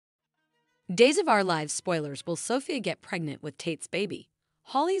Days of Our Lives spoilers. Will Sophia get pregnant with Tate's baby?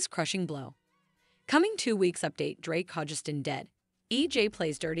 Holly's crushing blow. Coming 2 weeks update. Drake Hodgeston dead. EJ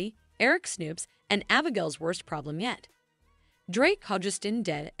plays dirty. Eric snoops. And Abigail's worst problem yet. Drake Hodgeston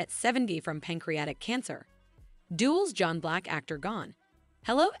dead at 70 from pancreatic cancer. Duel's John Black actor gone.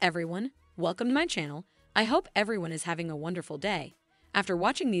 Hello everyone, welcome to my channel. I hope everyone is having a wonderful day. After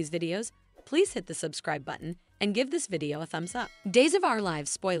watching these videos, please hit the subscribe button and give this video a thumbs up. Days of Our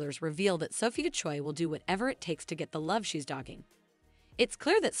Lives spoilers reveal that Sophia Choi will do whatever it takes to get the love she's dogging. It's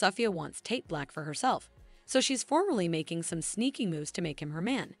clear that Sophia wants Tate Black for herself, so she's formally making some sneaky moves to make him her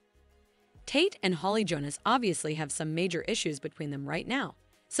man. Tate and Holly Jonas obviously have some major issues between them right now,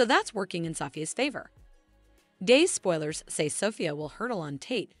 so that's working in Sophia's favor. Days spoilers say Sophia will hurtle on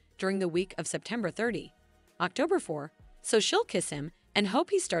Tate during the week of September 30, October 4, so she'll kiss him and hope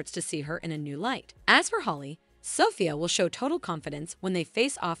he starts to see her in a new light. As for Holly, Sophia will show total confidence when they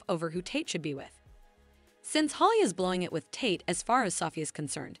face off over who Tate should be with. Since Holly is blowing it with Tate as far as Sophia is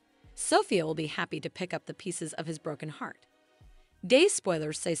concerned, Sophia will be happy to pick up the pieces of his broken heart. Days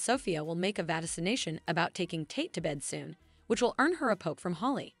spoilers say Sophia will make a vaticination about taking Tate to bed soon, which will earn her a poke from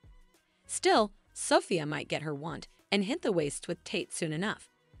Holly. Still, Sophia might get her want and hit the waist with Tate soon enough.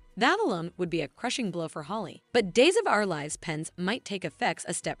 That alone would be a crushing blow for Holly. But Days of Our Lives pens might take effects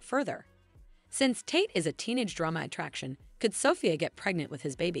a step further. Since Tate is a teenage drama attraction, could Sophia get pregnant with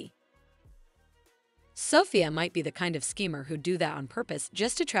his baby? Sophia might be the kind of schemer who'd do that on purpose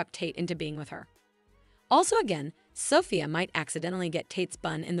just to trap Tate into being with her. Also again, Sophia might accidentally get Tate's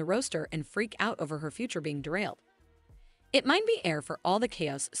bun in the roaster and freak out over her future being derailed. It might be air for all the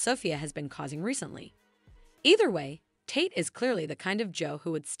chaos Sophia has been causing recently. Either way, Tate is clearly the kind of Joe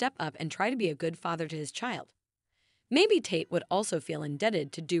who would step up and try to be a good father to his child. Maybe Tate would also feel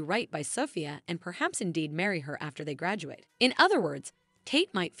indebted to do right by Sophia and perhaps indeed marry her after they graduate. In other words,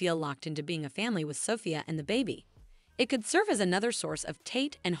 Tate might feel locked into being a family with Sophia and the baby. It could serve as another source of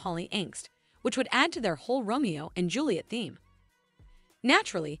Tate and Holly angst, which would add to their whole Romeo and Juliet theme.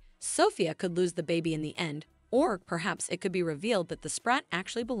 Naturally, Sophia could lose the baby in the end, or perhaps it could be revealed that the sprat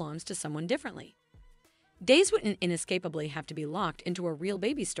actually belongs to someone differently. Days wouldn't inescapably have to be locked into a real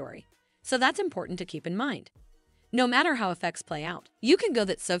baby story, so that's important to keep in mind. No matter how effects play out, you can go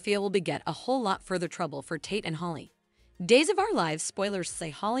that Sophia will beget a whole lot further trouble for Tate and Holly. Days of Our Lives spoilers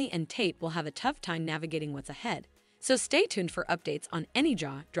say Holly and Tate will have a tough time navigating what's ahead, so stay tuned for updates on any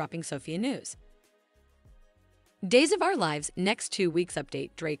jaw-dropping Sophia news. Days of Our Lives next 2 weeks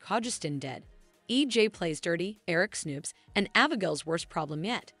update. Drake Hodgeston dead. EJ plays dirty. Eric snoops. And Abigail's worst problem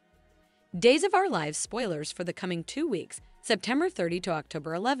yet. Days of Our Lives spoilers for the coming 2 weeks, September 30 to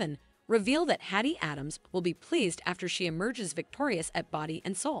October 11, reveal that Hattie Adams will be pleased after she emerges victorious at Body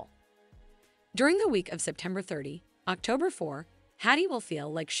and Soul. During the week of September 30, October 4, Hattie will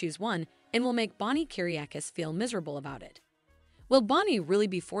feel like she's won and will make Bonnie Kyriakis feel miserable about it. Will Bonnie really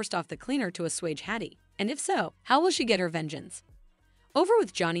be forced off the cleaner to assuage Hattie? And if so, how will she get her vengeance? Over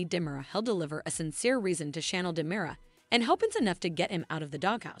with Johnny DiMera, he'll deliver a sincere reason to channel DiMera and hope it's enough to get him out of the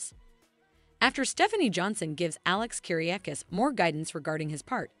doghouse. After Stephanie Johnson gives Alex Kyriakis more guidance regarding his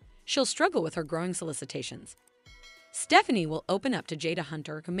part, she'll struggle with her growing solicitations. Stephanie will open up to Jada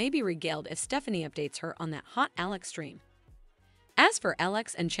Hunter, who may be regaled if Stephanie updates her on that hot Alex stream. As for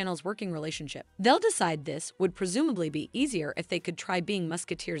Alex and Channel's working relationship, they'll decide this would presumably be easier if they could try being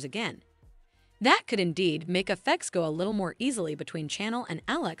musketeers again. That could indeed make effects go a little more easily between Channel and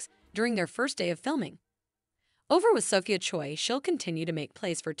Alex during their first day of filming. Over with Sophia Choi, she'll continue to make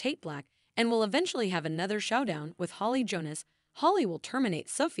plays for Tate Black and will eventually have another showdown with Holly Jonas. Holly will terminate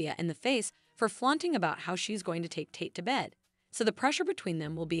Sophia in the face for flaunting about how she's going to take Tate to bed, so the pressure between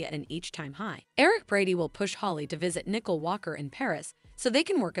them will be at an each-time high. Eric Brady will push Holly to visit Nicole Walker in Paris so they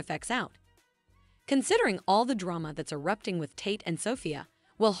can work effects out. Considering all the drama that's erupting with Tate and Sophia,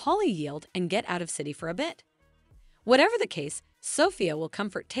 will Holly yield and get out of city for a bit? Whatever the case, Sophia will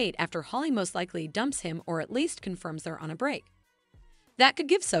comfort Tate after Holly most likely dumps him or at least confirms they're on a break. That could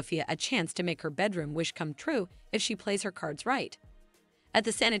give Sophia a chance to make her bedroom wish come true if she plays her cards right. At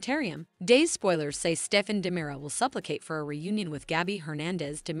the sanitarium, Days spoilers say Stefan DiMera will supplicate for a reunion with Gabby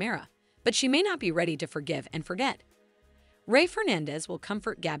Hernandez DiMera, but she may not be ready to forgive and forget. Ray Fernandez will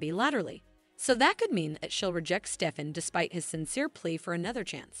comfort Gabby latterly, so that could mean that she'll reject Stefan despite his sincere plea for another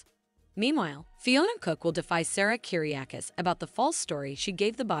chance. Meanwhile, Fiona Cook will defy Sarah Kyriakis about the false story she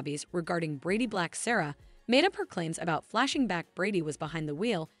gave the Bobbies regarding Brady Black. Sarah made up her claims about flashing back Brady was behind the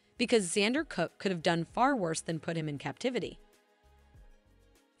wheel because Xander Cook could have done far worse than put him in captivity.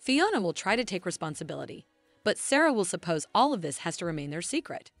 Fiona will try to take responsibility, but Sarah will suppose all of this has to remain their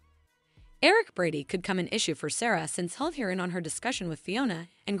secret. Eric Brady could come an issue for Sarah since he'll hear in on her discussion with Fiona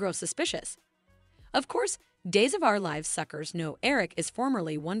and grow suspicious. Of course, Days of Our Lives suckers know Eric is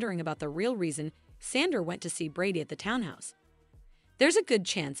formerly wondering about the real reason Sander went to see Brady at the townhouse. There's a good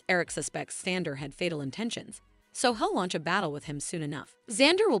chance Eric suspects Sander had fatal intentions, so he'll launch a battle with him soon enough.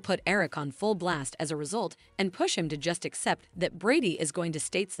 Xander will put Eric on full blast as a result and push him to just accept that Brady is going to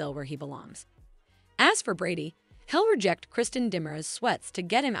Statesville where he belongs. As for Brady, he'll reject Kristen Dimmer's sweats to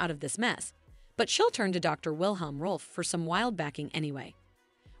get him out of this mess, but she'll turn to Dr. Wilhelm Rolf for some wild backing anyway.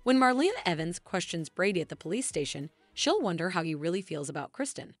 When Marlena Evans questions Brady at the police station, she'll wonder how he really feels about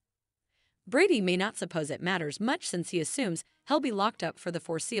Kristen. Brady may not suppose it matters much since he assumes he'll be locked up for the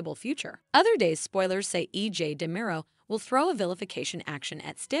foreseeable future. Other days spoilers say E.J. DeMiro will throw a vilification action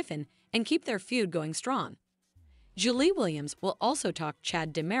at Stephen and keep their feud going strong. Julie Williams will also talk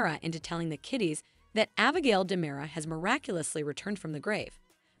Chad DeMera into telling the kiddies that Abigail DeMera has miraculously returned from the grave,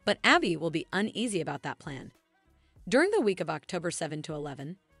 but Abby will be uneasy about that plan. During the week of October 7 to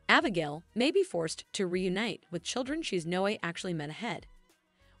 11, Abigail may be forced to reunite with children she's no way actually met ahead.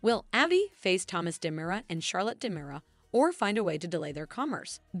 Will Abby face Thomas DeMera and Charlotte DeMera or find a way to delay their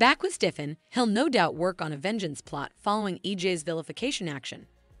commerce? Back with Stephen, he'll no doubt work on a vengeance plot following EJ's vilification action.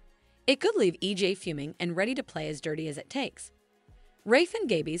 It could leave EJ fuming and ready to play as dirty as it takes. Rafe and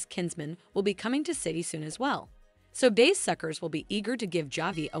Gaby's kinsman will be coming to city soon as well, so Days suckers will be eager to give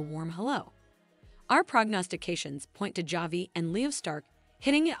Javi a warm hello. Our prognostications point to Javi and Leo Stark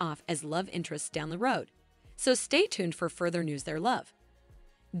hitting it off as love interests down the road, so stay tuned for further news their love.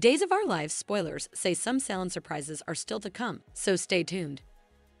 Days of Our Lives spoilers say some silent surprises are still to come, so stay tuned.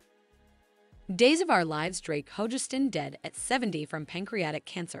 Days of Our Lives Drake Hogestyn dead at 70 from pancreatic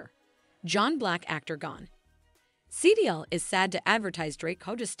cancer. John Black actor gone. CDL is sad to advertise Drake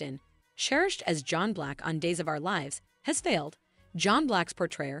Hogestyn, cherished as John Black on Days of Our Lives, has failed. John Black's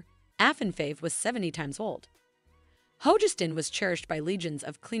portrayer, Affenfave, was 70 times old. Hogestyn was cherished by legions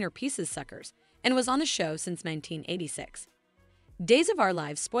of cleaner pieces suckers and was on the show since 1986. Days of Our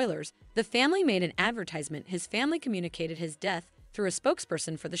Lives spoilers, the family made an advertisement. His family communicated his death through a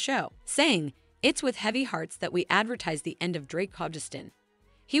spokesperson for the show, saying, "It's with heavy hearts that we advertise the end of Drake Hogestyn.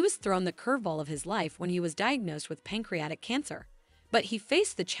 He was thrown the curveball of his life when he was diagnosed with pancreatic cancer, but he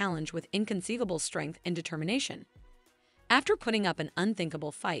faced the challenge with inconceivable strength and determination. After putting up an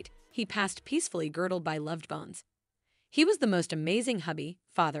unthinkable fight, he passed peacefully girdled by loved bones. He was the most amazing hubby,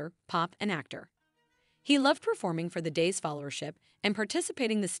 father, pop, and actor. He loved performing for the Days followership and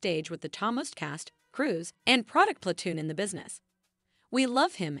participating the stage with the topmost cast, crews, and product platoon in the business. We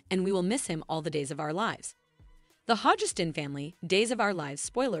love him and we will miss him all the days of our lives." The Hogestyn family, Days of Our Lives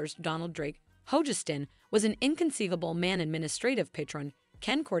spoilers, Donald Drake Hogestyn was an inconceivable man. Administrative patron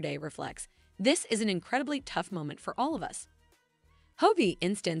Ken Corday reflects, "This is an incredibly tough moment for all of us." Hovey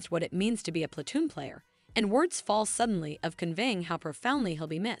instanced what it means to be a platoon player, and words fall suddenly of conveying how profoundly he'll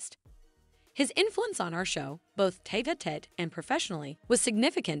be missed. His influence on our show, both tete-a-tete and professionally, was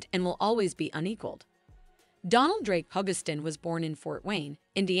significant and will always be unequaled. Donald Drake Hogestyn was born in Fort Wayne,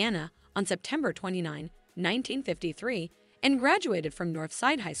 Indiana, on September 29, 1953, and graduated from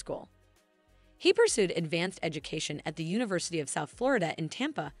Northside High School. He pursued advanced education at the University of South Florida in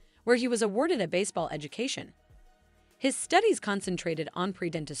Tampa, where he was awarded a baseball education. His studies concentrated on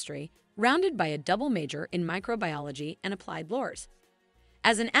pre-dentistry, rounded by a double major in microbiology and applied laws.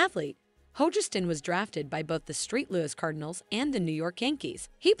 As an athlete, Hogestyn was drafted by both the St. Louis Cardinals and the New York Yankees.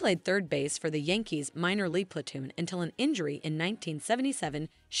 He played third base for the Yankees minor league platoon until an injury in 1977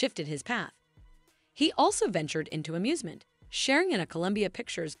 shifted his path. He also ventured into amusement, sharing in a Columbia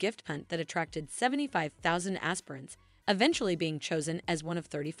Pictures gift hunt that attracted 75,000 aspirants, eventually being chosen as one of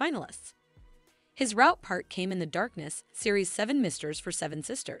 30 finalists. His route part came in the Darkness series 7 Misters for 7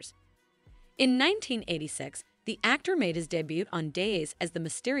 Sisters. In 1986, the actor made his debut on Days as the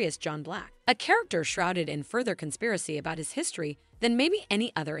mysterious John Black, a character shrouded in further conspiracy about his history than maybe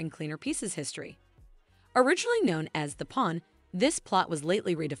any other in Cleaner Pieces history. Originally known as the Pawn, this plot was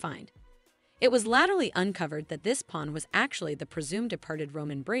lately redefined. It was latterly uncovered that this pawn was actually the presumed departed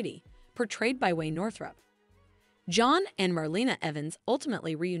Roman Brady, portrayed by Wayne Northrup. John and Marlena Evans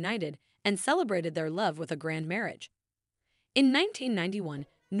ultimately reunited and celebrated their love with a grand marriage. In 1991,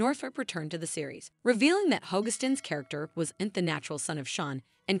 Northrup returned to the series, revealing that Hogestyn's character wasn't the natural son of Sean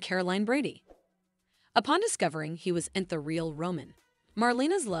and Caroline Brady. Upon discovering he wasn't the real Roman,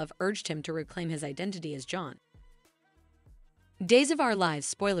 Marlena's love urged him to reclaim his identity as John. Days of Our Lives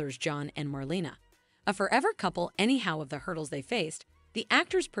spoilers John and Marlena. A forever couple anyhow of the hurdles they faced, the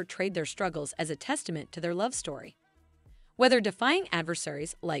actors portrayed their struggles as a testament to their love story. Whether defying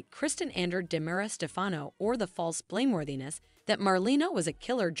adversaries like Kristen Ander Demira Stefano or the false blameworthiness that Marlena was a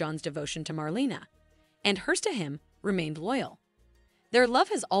killer, John's devotion to Marlena and hers to him remained loyal. Their love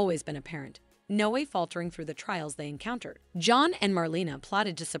has always been apparent, no way faltering through the trials they encountered. John and Marlena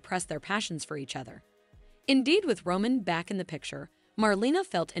plotted to suppress their passions for each other. Indeed, with Roman back in the picture, Marlena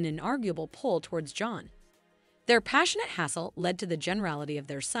felt an inarguable pull towards John. Their passionate hassle led to the generality of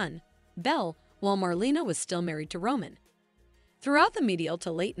their son, Belle, while Marlena was still married to Roman. Throughout the medial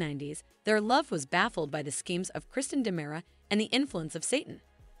to late 90s, their love was baffled by the schemes of Kristen Demira and the influence of Satan.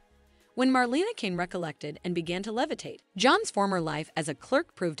 When Marlena Kane recollected and began to levitate, John's former life as a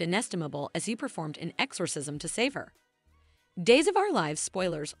clerk proved inestimable as he performed an exorcism to save her. Days of Our Lives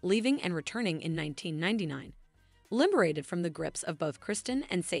spoilers leaving and returning in 1999. Liberated from the grips of both Kristen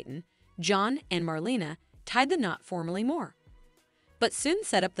and Satan, John and Marlena tied the knot formally more, but soon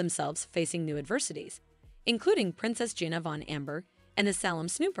set up themselves facing new adversities, including Princess Gina von Amber and the Salem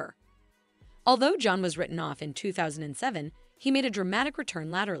Snooper. Although John was written off in 2007, he made a dramatic return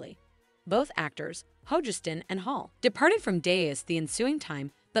laterally. Both actors, Hodgson and Hall, departed from dais the ensuing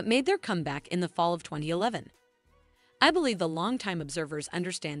time but made their comeback in the fall of 2011. I believe the longtime observers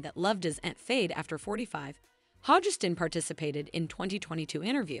understand that love doesn't fade after 45. Hodgson participated in 2022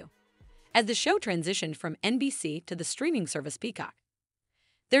 interview as the show transitioned from NBC to the streaming service Peacock.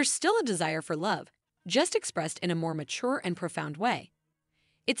 There's still a desire for love, just expressed in a more mature and profound way.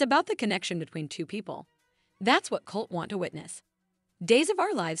 It's about the connection between two people. That's what cult want to witness. Days of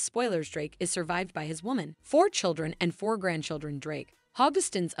Our Lives spoilers. Drake is survived by his woman, 4 children and 4 grandchildren. Drake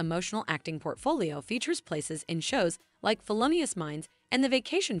Hodgson's emotional acting portfolio features places in shows like Felonious Minds and the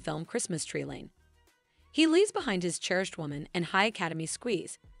vacation film Christmas Tree Lane. He leaves behind his cherished woman and High Academy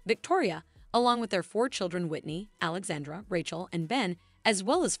squeeze, Victoria, along with their 4 children Whitney, Alexandra, Rachel, and Ben, as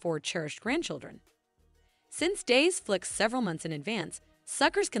well as 4 cherished grandchildren. Since Days flicks several months in advance,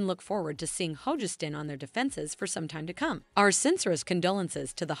 suckers can look forward to seeing Hodgson on their defenses for some time to come. Our sincerest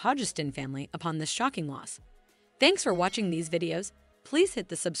condolences to the Hodgson family upon this shocking loss. Thanks for watching these videos. Please hit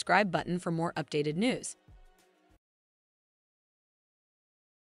the subscribe button for more updated news.